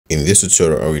In this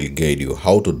tutorial, I will guide you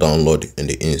how to download and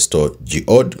install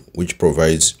Geode, which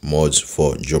provides mods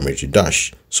for Geometry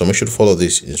Dash. So make sure to follow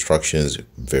these instructions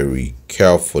very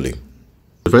carefully.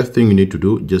 The first thing you need to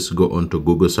do, just go onto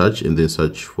Google search and then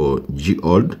search for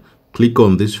Geode. Click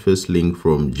on this first link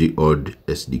from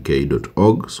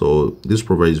geodesdk.org. So this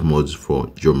provides mods for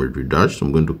Geometry Dash. So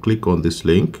I'm going to click on this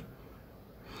link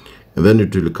and then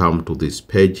it will come to this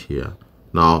page here.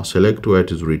 Now select where it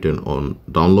is written on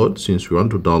download, since we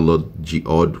want to download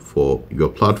Geode for your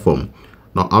platform.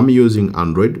 Now I'm using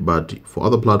Android, but for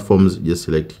other platforms, just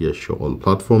select here, show all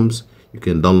platforms. You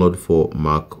can download for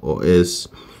Mac OS,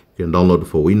 you can download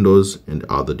for Windows and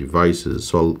other devices.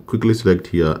 So I'll quickly select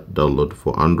here, download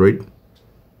for Android.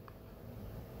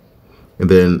 And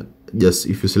then yes,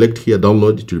 if you select here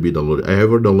download, it will be downloaded. I have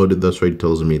already downloaded, that's why it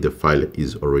tells me the file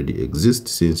is already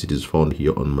exists, since it is found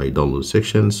here on my download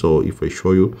section. So if I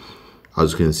show you,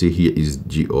 as you can see, here is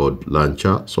Geode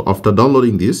launcher. So after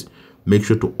downloading this, make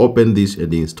sure to open this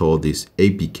and install this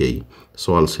APK.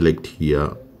 So I'll select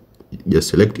here, just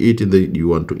select it, and then you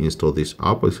want to install this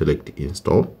app. I select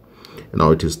install, and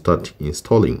now it will start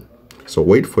installing. So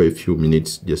wait for a few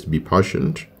minutes, just be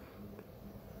patient.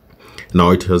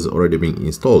 Now it has already been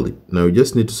installed. Now you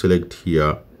just need to select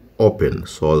here open.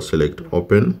 So I'll select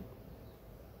open.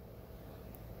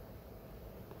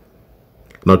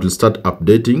 Now it will start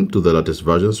updating to the latest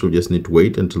version. So we just need to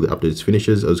wait until the update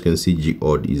finishes. As you can see,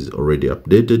 Geode is already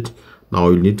updated. Now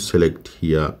you need to select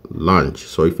here launch.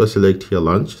 So if I select here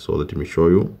launch, so let me show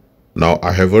you. Now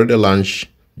I have already launched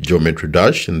Geometry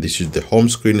Dash, and this is the home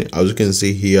screen. As you can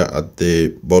see here at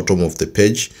the bottom of the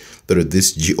page, there is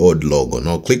this Geode logo.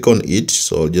 Now click on it.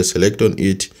 So just select on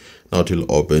it. Now it will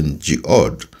open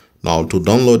Geode. Now to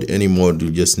download any mod,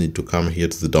 you just need to come here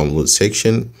to the download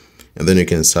section, and then you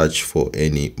can search for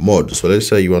any mod. So let's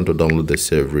say you want to download the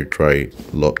save retry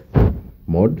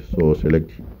mod. So select,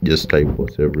 just type for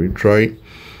save retry,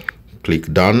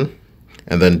 click done,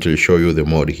 and then it will show you the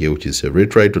mod here, which is save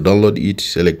retry. To download it,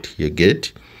 select here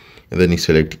get, and then you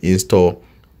select install,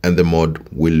 and the mod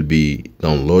will be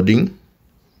downloading.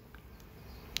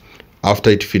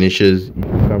 After it finishes, if you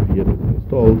come here to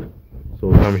install,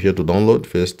 so come here to download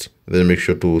first, then make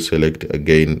sure to select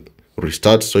again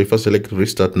restart. So if I select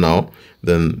restart now,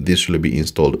 then this will be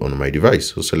installed on my device.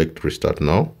 So select restart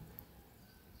now.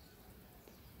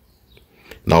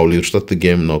 Now we'll start the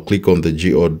game. Now click on the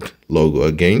Geode logo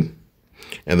again,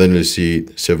 and then you'll see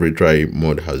save retry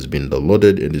mod has been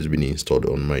downloaded and it's been installed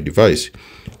on my device.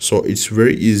 So it's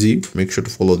very easy. Make sure to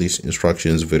follow these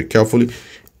instructions very carefully.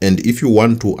 And if you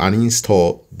want to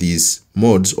uninstall these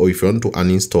mods, or if you want to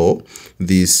uninstall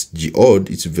this Geode,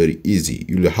 it's very easy.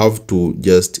 You'll have to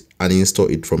just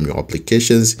uninstall it from your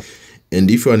applications.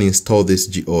 And if you uninstall this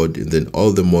Geode, then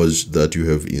all the mods that you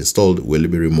have installed will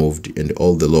be removed, and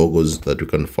all the logos that you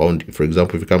can find. For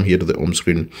example, if you come here to the home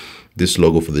screen, this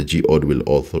logo for the Geode will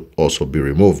also be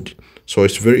removed. So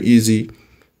it's very easy.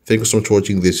 Thank you so much for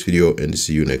watching this video, and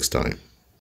see you next time.